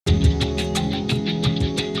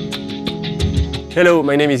Hello,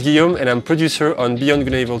 my name is Guillaume and I'm producer on Beyond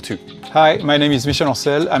Good and Evil 2. Hi, my name is Michel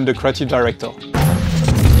Ancel, I'm the creative director.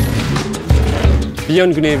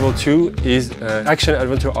 Beyond Good and Evil 2 is an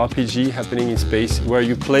action-adventure RPG happening in space where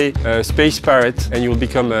you play a space pirate and you will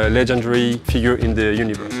become a legendary figure in the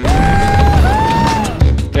universe.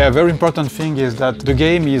 Yeah, a very important thing is that the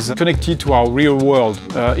game is connected to our real world.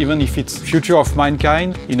 Even if it's future of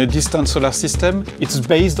mankind in a distant solar system, it's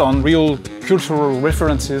based on real cultural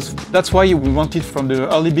references. That's why we wanted from the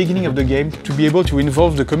early beginning of the game to be able to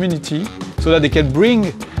involve the community so that they can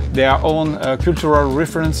bring their own cultural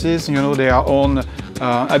references, their own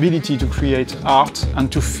ability to create art and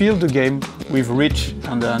to fill the game with rich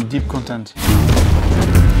and deep content.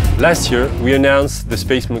 Last year, we announced the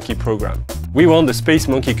Space Monkey program. We want the Space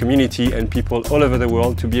Monkey community and people all over the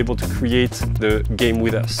world to be able to create the game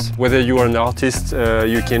with us. Whether you are an artist,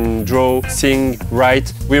 you can draw, sing,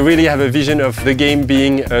 write. We really have a vision of the game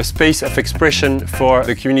being a space of expression for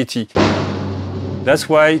the community. That's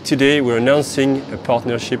why today we're announcing a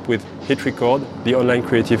partnership with HitRECord, the online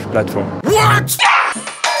creative platform. What?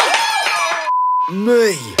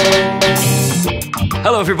 Me!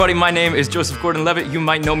 Hello everybody, my name is Joseph Gordon-Levitt. You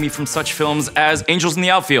might know me from such films as Angels in the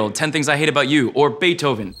Outfield, 10 Things I Hate About You, or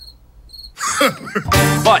Beethoven.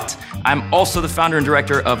 But I'm also the founder and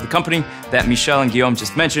director of the company that Michel and Guillaume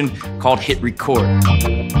just mentioned, called HitRECord.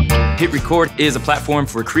 HitRECord is a platform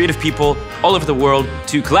for creative people all over the world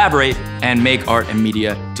to collaborate and make art and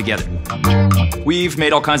media together. We've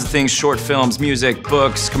made all kinds of things: short films, music,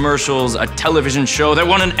 books, commercials, a television show that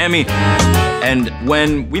won an Emmy. And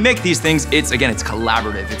when we make these things, it's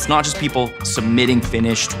collaborative. It's not just people submitting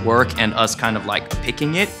finished work and us kind of like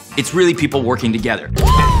picking it. It's really people working together.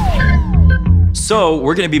 So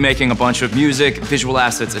we're gonna be making a bunch of music, visual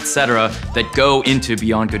assets, etc. that go into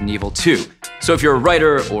Beyond Good and Evil 2. So if you're a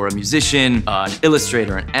writer or a musician, an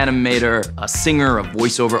illustrator, an animator, a singer, a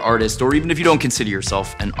voiceover artist, or even if you don't consider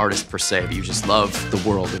yourself an artist per se, but you just love the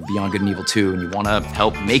world of Beyond Good and Evil 2 and you wanna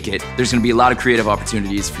help make it, there's gonna be a lot of creative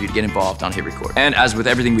opportunities for you to get involved on HitRECord. And as with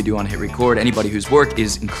everything we do on HitRECord, anybody whose work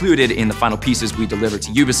is included in the final pieces we deliver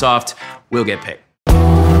to Ubisoft will get paid.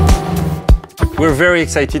 We're very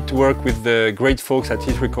excited to work with the great folks at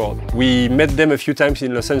HitRECord. We met them a few times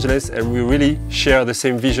in Los Angeles and we really share the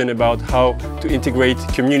same vision about how to integrate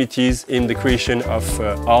communities in the creation of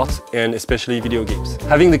art and especially video games.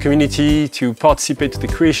 Having the community to participate to the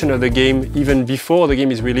creation of the game even before the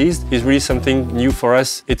game is released is really something new for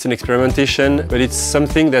us. It's an experimentation, but it's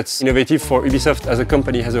something that's innovative for Ubisoft as a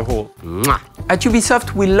company as a whole. At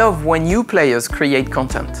Ubisoft, we love when new players create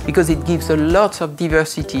content because it gives a lot of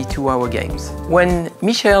diversity to our games. When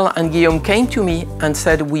Michel and Guillaume came to me and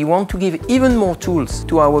said we want to give even more tools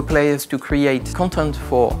to our players to create content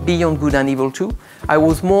for Beyond Good and Evil 2, I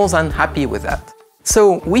was more than happy with that.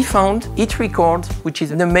 So we found HitRECord, which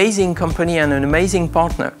is an amazing company and an amazing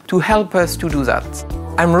partner, to help us to do that.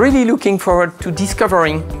 I'm really looking forward to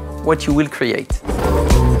discovering what you will create.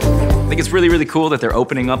 I think it's really, really cool that they're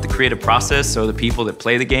opening up the creative process so the people that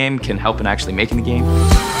play the game can help in actually making the game.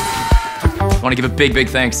 I want to give a big, big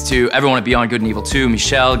thanks to everyone at Beyond Good and Evil 2,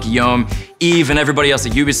 Michel, Guillaume, Yves, and everybody else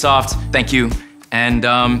at Ubisoft. Thank you. And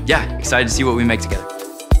yeah, excited to see what we make together.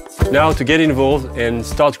 Now, to get involved and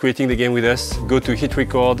start creating the game with us, go to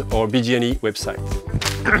HitRECord or BGNE website.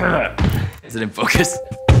 Is it in focus?